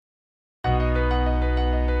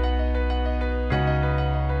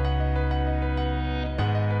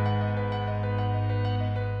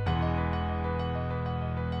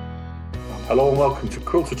Hello and welcome to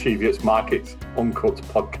Quilter Cheviot's Markets Uncut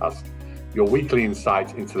podcast, your weekly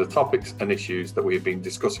insight into the topics and issues that we have been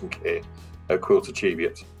discussing here at Quilter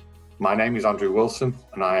Cheviot. My name is Andrew Wilson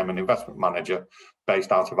and I am an investment manager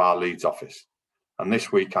based out of our Leeds office. And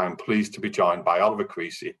this week I am pleased to be joined by Oliver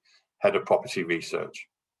Creasy, Head of Property Research.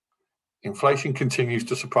 Inflation continues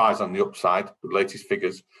to surprise on the upside, with latest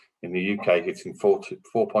figures in the UK hitting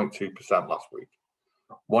 4.2% last week.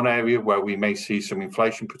 One area where we may see some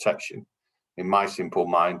inflation protection, in my simple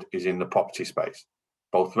mind, is in the property space,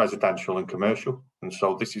 both residential and commercial. And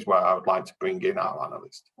so this is where I would like to bring in our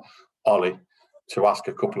analyst, Ollie, to ask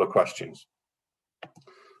a couple of questions.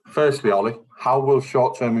 Firstly, Ollie, how will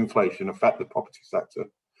short-term inflation affect the property sector?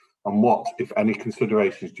 And what, if any,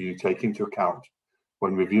 considerations do you take into account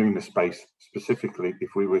when reviewing the space, specifically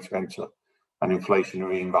if we were to enter an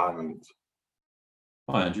inflationary environment?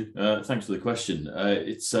 Hi, Andrew. Thanks for the question.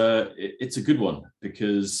 It's a good one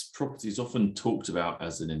because property is often talked about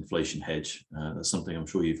as an inflation hedge. That's something I'm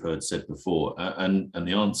sure you've heard said before. And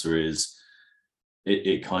the answer is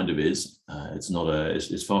it kind of is.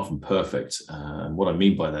 It's far from perfect. And what I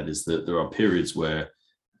mean by that is that there are periods where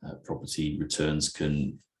property returns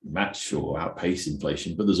can match or outpace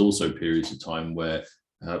inflation, but there's also periods of time where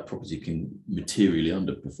property can materially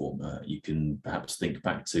underperform. You can perhaps think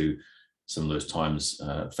back to some of those times,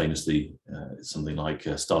 famously, something like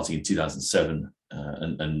starting in 2007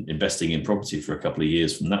 and investing in property for a couple of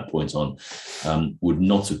years from that point on would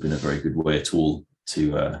not have been a very good way at all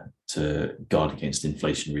to guard against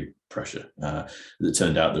inflationary pressure. It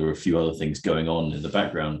turned out there were a few other things going on in the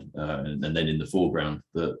background and then in the foreground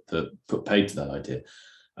that put paid to that idea.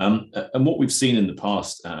 And what we've seen in the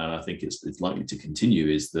past, and I think it's likely to continue,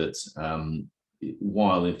 is that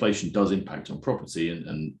while inflation does impact on property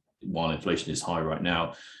and while inflation is high right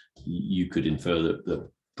now, you could infer that the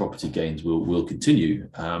property gains will continue.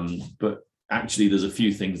 But actually, there's a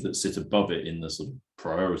few things that sit above it in the sort of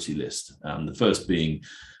priority list. The first being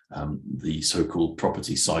the so-called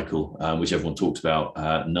property cycle, which everyone talks about.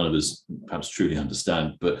 None of us perhaps truly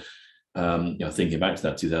understand. But thinking back to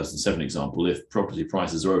that 2007 example, if property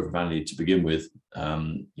prices are overvalued to begin with,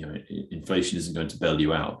 inflation isn't going to bail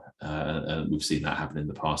you out, and we've seen that happen in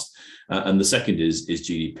the past. And the second is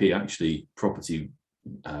GDP. Actually, property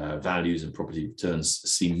values and property returns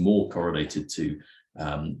seem more correlated to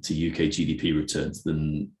UK GDP returns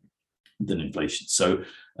than inflation. So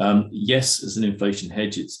yes, as an inflation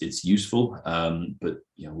hedge, it's useful, but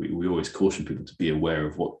we always caution people to be aware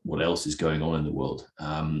of what else is going on in the world.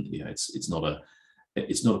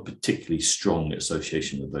 It's not a particularly strong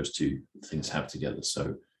association that those two things have together.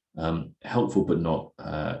 So helpful, but not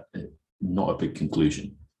a big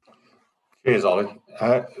conclusion. Cheers, Ollie.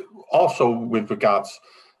 Also, with regards,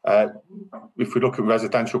 if we look at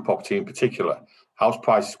residential property in particular, house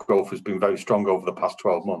price growth has been very strong over the past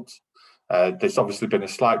 12 months. There's obviously been a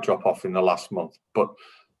slight drop-off in the last month, but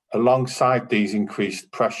alongside these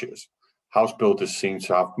increased pressures, house builders seem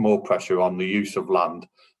to have more pressure on the use of land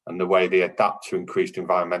and the way they adapt to increased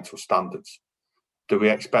environmental standards. Do we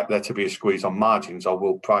expect there to be a squeeze on margins, or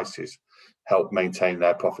will prices help maintain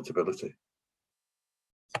their profitability?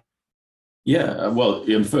 Yeah, well,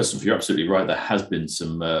 first off, you're absolutely right. There has been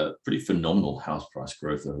some pretty phenomenal house price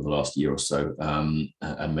growth over the last year or so,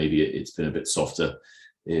 and maybe it's been a bit softer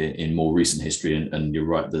in more recent history. And you're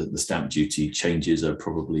right, the stamp duty changes are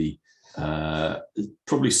probably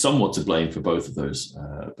somewhat to blame for both of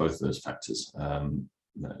those factors.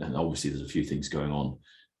 And obviously, there's a few things going on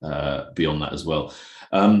beyond that as well.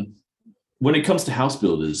 When it comes to house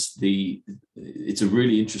builders, it's a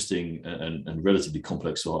really interesting and relatively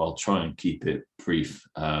complex, so I'll try and keep it brief,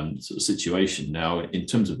 sort of situation. Now, in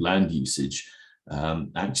terms of land usage,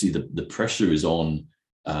 actually the pressure is on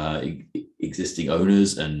existing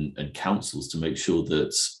owners and councils to make sure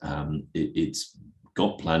that it's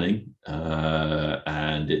got planning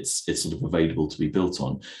and it's sort of available to be built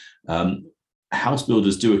on. House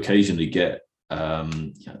builders do occasionally get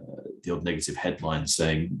the odd negative headline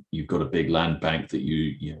saying you've got a big land bank that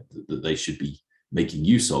that they should be making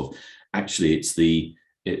use of. Actually, it's the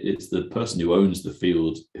person who owns the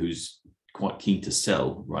field who's quite keen to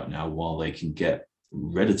sell right now while they can get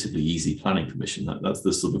relatively easy planning permission. That's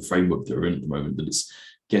the sort of framework they're in at the moment, that it's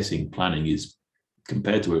getting planning is,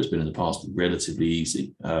 compared to where it's been in the past, relatively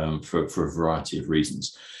easy for a variety of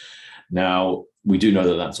reasons. Now, we do know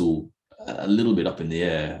that that's all a little bit up in the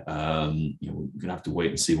air. We're going to have to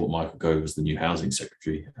wait and see what Michael Gove, as the new housing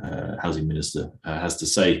secretary, housing minister, has to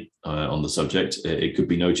say on the subject. It could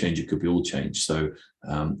be no change, it could be all change. So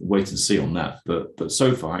wait and see on that. But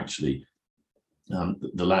so far, actually,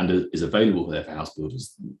 the land is available there for house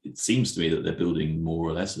builders. It seems to me that they're building more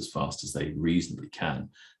or less as fast as they reasonably can.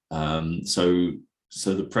 So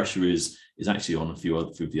the pressure is actually on a few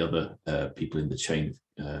of the other people in the chain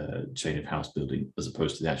of house building, as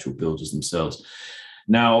opposed to the actual builders themselves.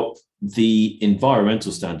 Now, the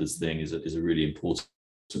environmental standards thing is a really important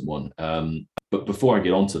one. But before I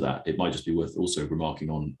get onto that, it might just be worth also remarking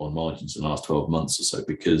on margins in the last 12 months or so,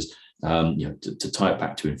 because to tie it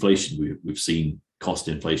back to inflation, we've seen cost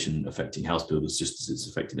inflation affecting house builders just as it's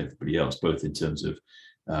affecting everybody else, both in terms of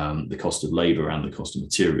the cost of labor and the cost of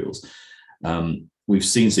materials. We've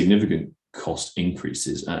seen significant cost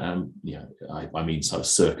increases, and I mean sort of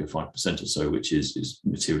circa 5% or so, which is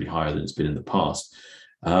materially higher than it's been in the past.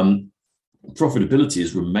 Profitability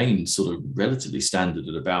has remained sort of relatively standard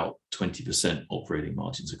at about 20% operating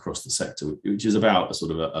margins across the sector, which is about a sort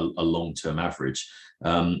of a long-term average.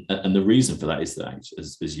 And the reason for that is that,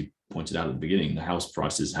 as you pointed out at the beginning, the house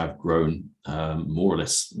prices have grown more or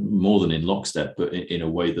less more than in lockstep, but in a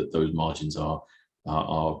way that those margins are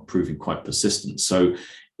proving quite persistent. So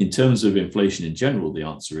in terms of inflation in general, the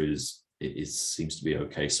answer is it seems to be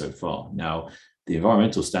okay so far. Now, the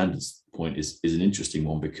environmental standards point is an interesting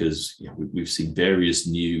one, because we've seen various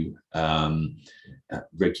new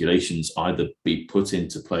regulations either be put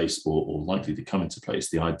into place or likely to come into place.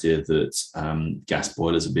 The idea that gas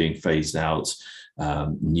boilers are being phased out,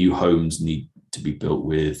 new homes need to be built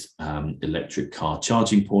with electric car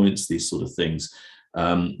charging points, these sort of things.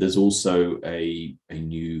 There's also a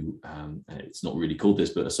new, it's not really called this,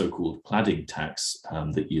 but a so-called cladding tax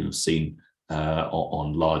that you'll have seen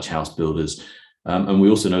on large house builders. And we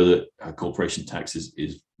also know that corporation tax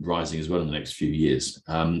is rising as well in the next few years.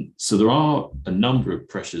 So there are a number of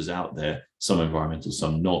pressures out there, some environmental,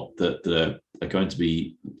 some not, that are going to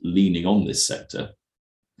be leaning on this sector.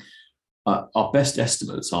 Our best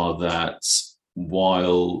estimates are that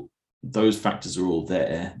while those factors are all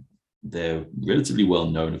there, they're relatively well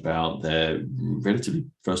known about, they're relatively,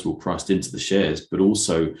 first of all, priced into the shares, but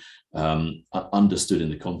also understood in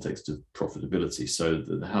the context of profitability, so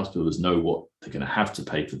that the house builders know what they're going to have to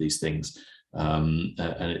pay for these things. And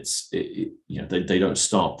they don't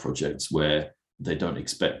start projects where they don't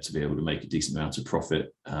expect to be able to make a decent amount of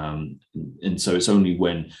profit. And so it's only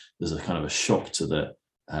when there's a kind of a shock to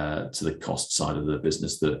the cost side of the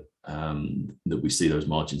business that we see those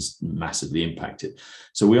margins massively impacted.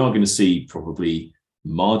 So we are going to see probably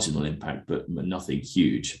marginal impact, but nothing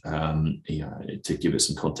huge. To give it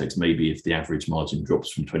some context, maybe if the average margin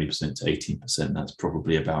drops from 20% to 18%, that's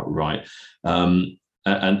probably about right. And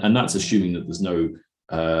that's assuming that there's no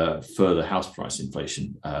further house price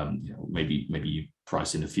inflation. Maybe you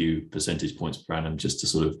price in a few percentage points per annum just to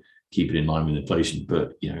sort of keep it in line with inflation.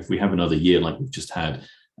 But if we have another year like we've just had,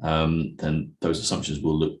 then those assumptions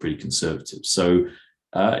will look pretty conservative. So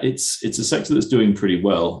it's a sector that's doing pretty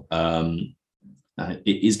well.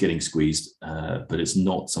 It is getting squeezed, but it's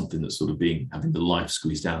not something that's sort of having the life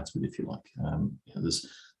squeezed out of it, if you like.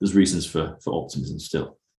 There's reasons for optimism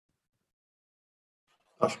still.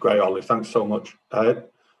 That's great, Ollie. Thanks so much.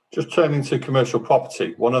 Just turning to commercial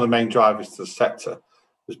property, one of the main drivers to the sector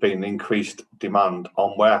has been increased demand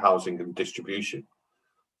on warehousing and distribution.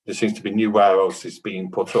 There seems to be new warehouses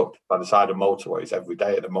being put up by the side of motorways every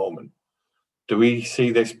day at the moment. Do we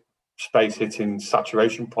see this space hitting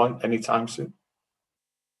saturation point anytime soon?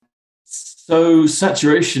 So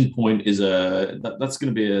saturation point is that's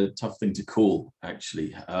going to be a tough thing to call,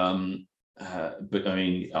 actually. But I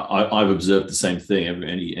mean, I've observed the same thing.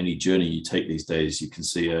 Any journey you take these days, you can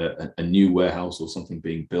see a new warehouse or something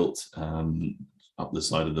being built up the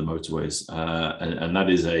side of the motorways, and that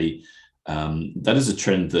is a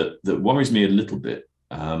trend that worries me a little bit.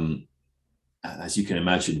 As you can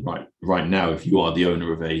imagine, right now, if you are the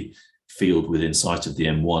owner of a field within sight of the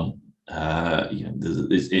M1,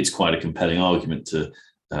 it's quite a compelling argument to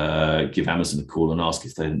give Amazon a call and ask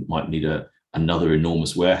if they might need another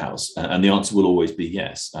enormous warehouse, and the answer will always be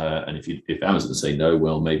yes. And if Amazon say no,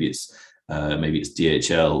 well, maybe it's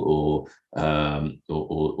DHL or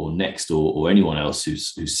Next or anyone else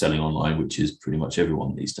who's selling online, which is pretty much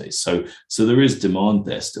everyone these days. So there is demand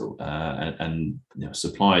there still, and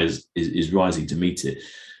supply is rising to meet it.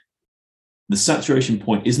 The saturation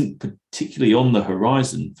point isn't particularly on the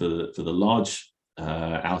horizon for the large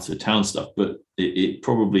out of town stuff, but it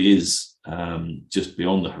probably is just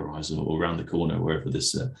beyond the horizon or around the corner, wherever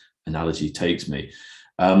this analogy takes me.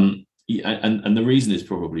 And the reason is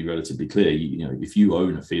probably relatively clear. If you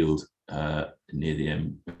own a field near the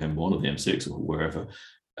M1 or the M6 or wherever,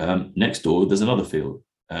 next door there's another field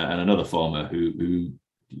and another farmer who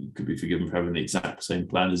could be forgiven for having the exact same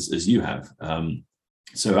plan as you have.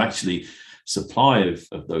 So actually, supply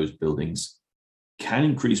of those buildings can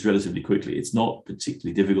increase relatively quickly. It's not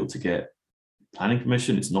particularly difficult to get planning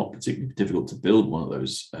permission. It's not particularly difficult to build one of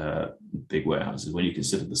those big warehouses. When you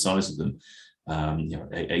consider the size of them, an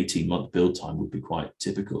 18-month build time would be quite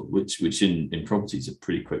typical, which in property is a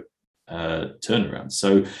pretty quick turnaround.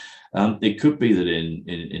 So it could be that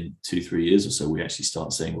in 2-3 years or so, we actually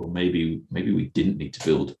start saying, well, maybe we didn't need to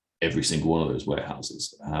build every single one of those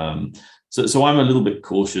warehouses. So I'm a little bit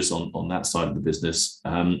cautious on that side of the business.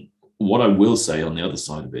 What I will say on the other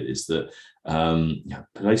side of it is that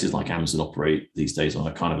places like Amazon operate these days on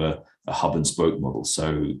a kind of a hub and spoke model.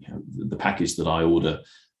 So the package that I order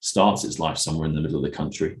starts its life somewhere in the middle of the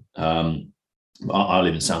country. I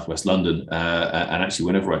live in southwest London, and actually,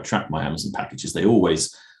 whenever I track my Amazon packages, they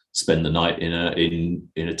always spend the night in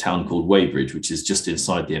a town called Weybridge, which is just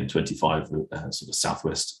inside the M25, sort of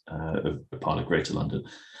southwest of part of Greater London.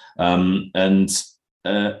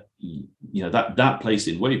 That place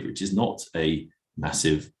in Weybridge is not a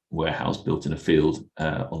massive warehouse built in a field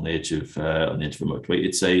on the edge of a motorway.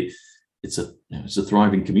 It's a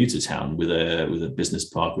thriving commuter town with a business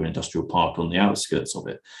park or industrial park on the outskirts of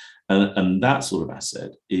it, and that sort of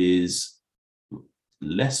asset is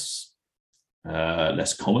less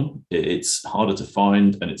common. It's harder to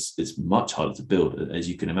find, and it's much harder to build. As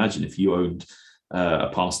you can imagine, if you owned a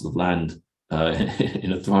parcel of land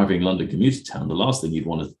in a thriving London commuter town, the last thing you'd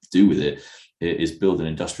want to do with it is build an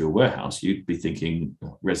industrial warehouse. You'd be thinking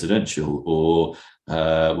residential or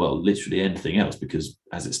literally anything else, because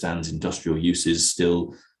as it stands, industrial use is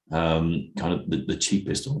still kind of the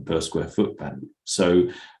cheapest on a per square foot value. So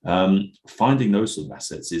finding those sort of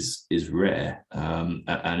assets is rare,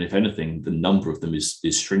 and if anything, the number of them is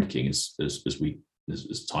shrinking as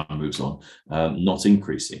time moves on, not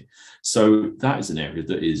increasing. So that is an area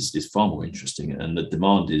that is far more interesting, and the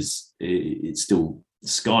demand it's still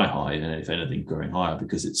sky high, and if anything, growing higher,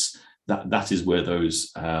 because that is where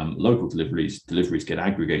those local deliveries get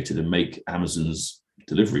aggregated and make Amazon's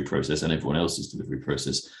delivery process and everyone else's delivery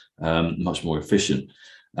process much more efficient.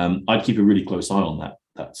 I'd keep a really close eye on that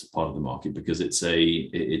part of the market, because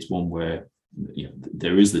it's one where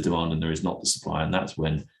there is the demand and there is not the supply, and that's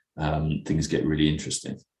when things get really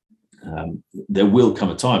interesting. There will come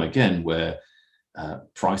a time again where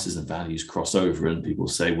prices and values cross over, and people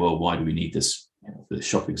say, well, why do we need this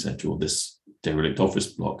shopping centre or this derelict office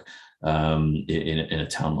block in a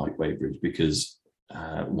town like Weybridge? Because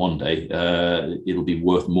one day it'll be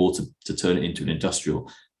worth more to turn it into an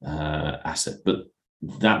industrial asset, but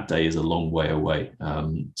that day is a long way away.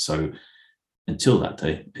 So until that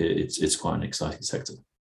day, it's quite an exciting sector.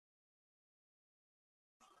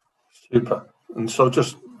 Super. And so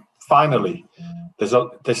just finally,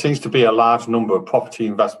 there seems to be a large number of property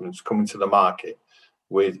investments coming to the market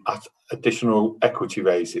with additional equity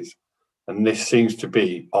raises, and this seems to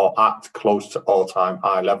be at close to all-time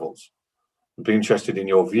high levels. I'd be interested in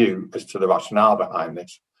your view as to the rationale behind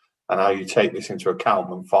this and how you take this into account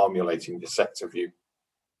when formulating the sector view.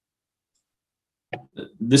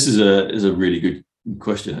 This is a really good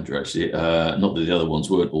question, Andrew, actually. Not that the other ones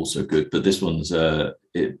weren't also good, but this one's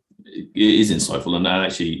it is insightful. And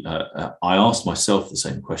actually, I asked myself the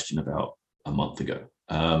same question about a month ago,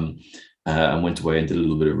 and went away and did a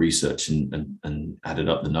little bit of research and added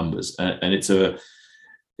up the numbers. And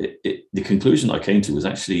the conclusion I came to was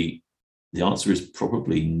actually the answer is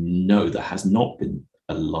probably no. There has not been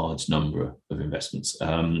a large number of investments,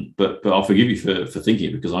 but I'll forgive you for thinking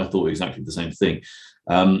it, because I thought exactly the same thing.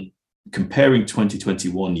 Comparing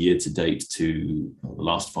 2021 year to date to the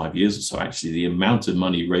last 5 years or so, actually, the amount of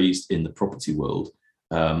money raised in the property world,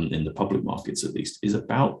 in the public markets at least, is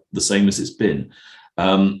about the same as it's been.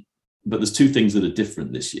 But there's two things that are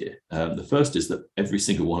different this year. The first is that every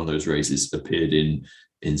single one of those raises appeared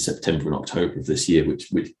in September and October of this year,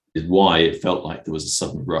 which is why it felt like there was a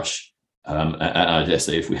sudden rush. And I dare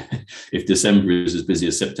say if December is as busy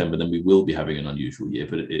as September, then we will be having an unusual year.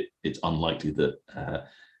 But it's unlikely that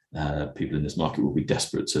people in this market will be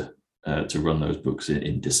desperate to run those books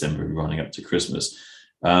in December and running up to Christmas.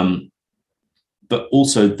 But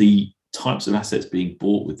also the types of assets being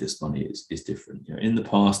bought with this money is different. In the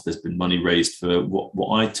past, there's been money raised for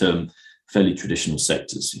what I term fairly traditional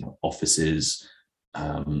sectors, offices,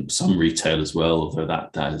 some retail as well, although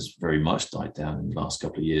that has very much died down in the last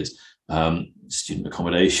couple of years. Student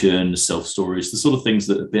accommodation, self-storage, the sort of things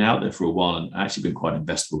that have been out there for a while and actually been quite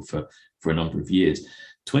investable for a number of years.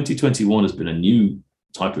 2021 has been a new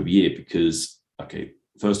type of year because,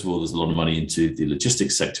 first of all, there's a lot of money into the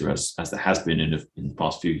logistics sector, as there has been in the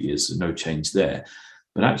past few years, so no change there.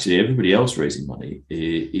 But actually, everybody else raising money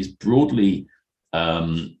is broadly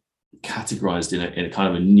categorized in a kind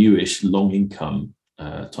of a newish long income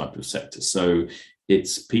type of sector. So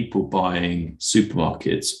it's people buying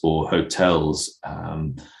supermarkets or hotels,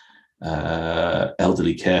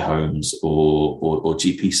 elderly care homes, or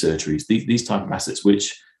GP surgeries. These type of assets,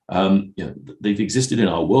 which they've existed in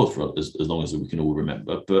our world for as long as we can all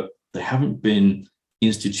remember, but they haven't been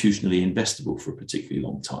institutionally investable for a particularly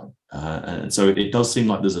long time. And so it does seem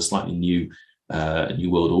like there's a slightly new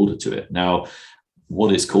world order to it. Now,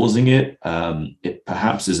 what is causing it? It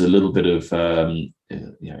perhaps is a little bit of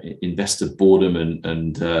investor boredom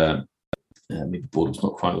and maybe boredom's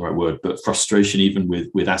not quite the right word, but frustration even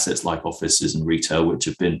with assets like offices and retail, which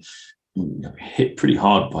have been hit pretty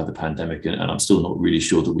hard by the pandemic. And I'm still not really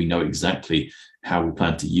sure that we know exactly how we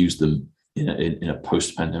plan to use them in a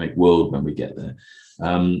post-pandemic world when we get there.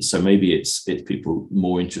 So maybe it's people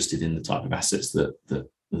more interested in the type of assets that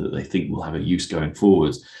they think will have a use going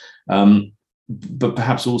forwards. But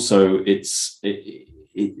perhaps also it's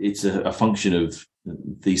a function of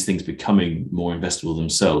these things becoming more investable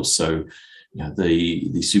themselves. So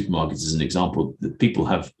the supermarkets is an example that people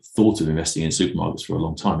have thought of investing in supermarkets for a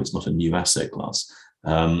long time. It's not a new asset class,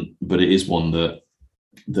 but it is one that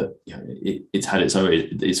it's had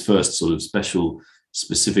its first sort of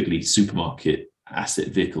specifically supermarket asset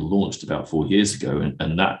vehicle launched about 4 years ago,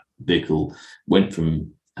 and that vehicle went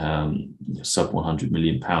from sub £100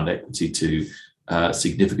 million equity to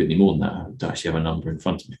significantly more than that. I don't actually have a number in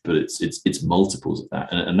front of me, but it's multiples of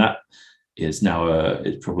that, and that is now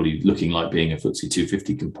it's probably looking like being a FTSE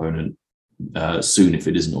 250 component soon, if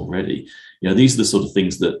it isn't already. These are the sort of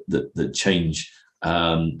things that change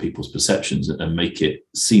people's perceptions and make it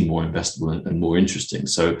seem more investable and more interesting.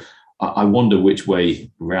 So I wonder which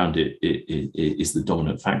way around it is the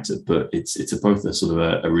dominant factor, but it's both a sort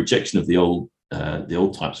of a rejection of the old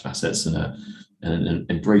types of assets and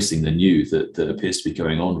embracing the new that appears to be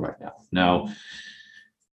going on right now. Now,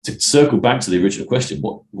 to circle back to the original question,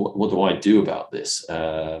 what do I do about this?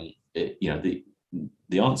 The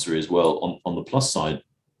answer is, well, on the plus side,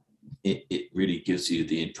 it really gives you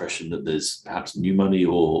the impression that there's perhaps new money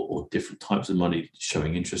or different types of money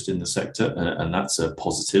showing interest in the sector, and that's a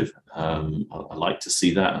positive. I like to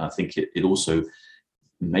see that, and I think it also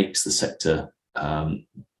makes the sector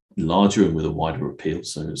larger and with a wider appeal.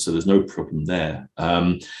 So there's no problem there.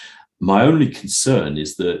 My only concern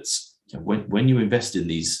is that when you invest in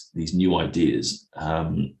these new ideas,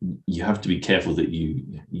 you have to be careful that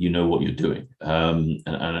you know what you're doing.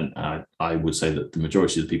 And I would say that the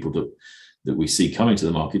majority of the people that we see coming to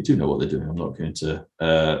the market do know what they're doing. I'm not going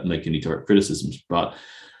to make any direct criticisms, but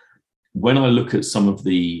when I look at some of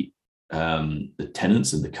the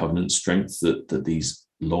tenants and the covenant strengths that these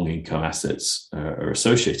long income assets are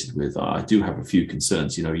associated with, I do have a few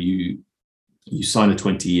concerns. You sign a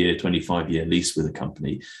 20-year, 25-year lease with a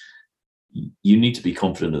company. You need to be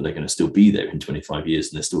confident that they're going to still be there in 25 years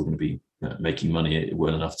and they're still going to be making money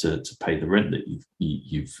well enough to pay the rent that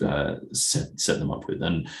you've set them up with.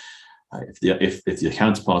 And if the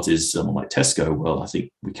counterpart is someone like Tesco, well, I think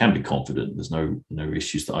we can be confident. There's no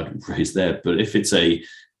issues that I'd raise there. But if it's a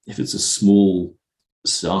small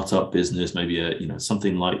startup business, maybe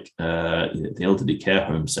something like the elderly care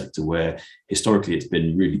home sector, where historically it's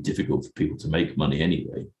been really difficult for people to make money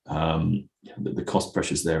anyway. The cost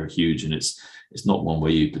pressures there are huge, and it's not one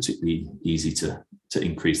where you particularly easy to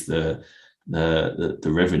increase the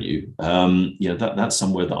revenue. That's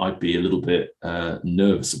somewhere that I'd be a little bit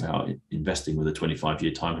nervous about investing with a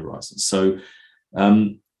 25-year time horizon. So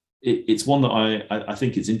it's one that I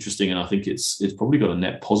think it's interesting, and I think it's probably got a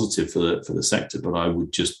net positive for the sector. But I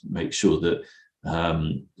would just make sure that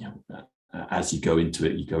as you go into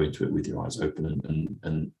it with your eyes open,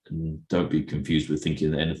 and don't be confused with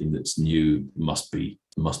thinking that anything that's new must be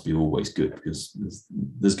always good, because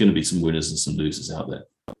there's going to be some winners and some losers out there.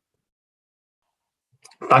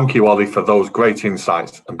 Thank you, Ollie, for those great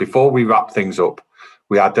insights. And before we wrap things up,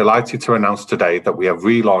 we are delighted to announce today that we have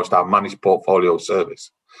relaunched our managed portfolio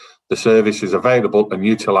service. The service is available and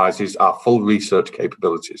utilises our full research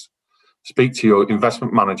capabilities. Speak to your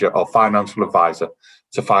investment manager or financial advisor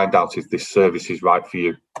to find out if this service is right for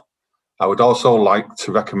you. I would also like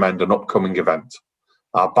to recommend an upcoming event,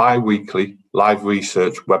 our bi-weekly live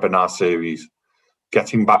research webinar series,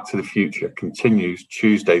 Getting Back to the Future, continues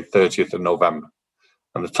Tuesday, 30th of November.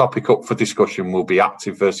 And the topic up for discussion will be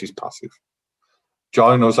active versus passive.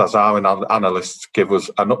 Join us as our analysts give us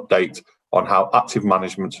an update on how active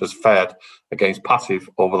management has fared against passive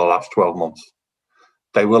over the last 12 months.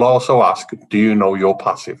 They will also ask, do you know your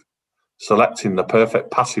passive? Selecting the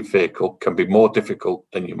perfect passive vehicle can be more difficult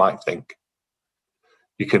than you might think.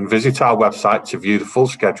 You can visit our website to view the full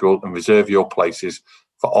schedule and reserve your places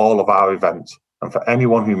for all of our events. And for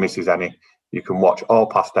anyone who misses any, you can watch all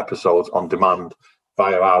past episodes on demand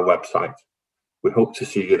via our website. We hope to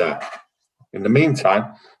see you there. In the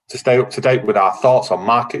meantime, to stay up to date with our thoughts on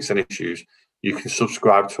markets and issues, you can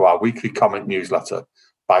subscribe to our weekly comment newsletter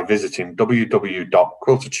by visiting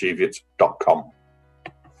www.quiltachieviots.com.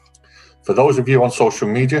 For those of you on social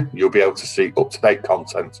media, you'll be able to see up-to-date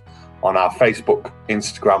content on our Facebook,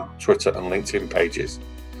 Instagram, Twitter and LinkedIn pages.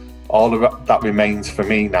 All of that remains for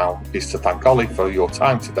me now is to thank Ollie for your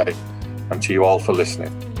time today and to you all for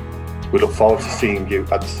listening. We look forward to seeing you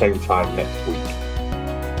at the same time next week.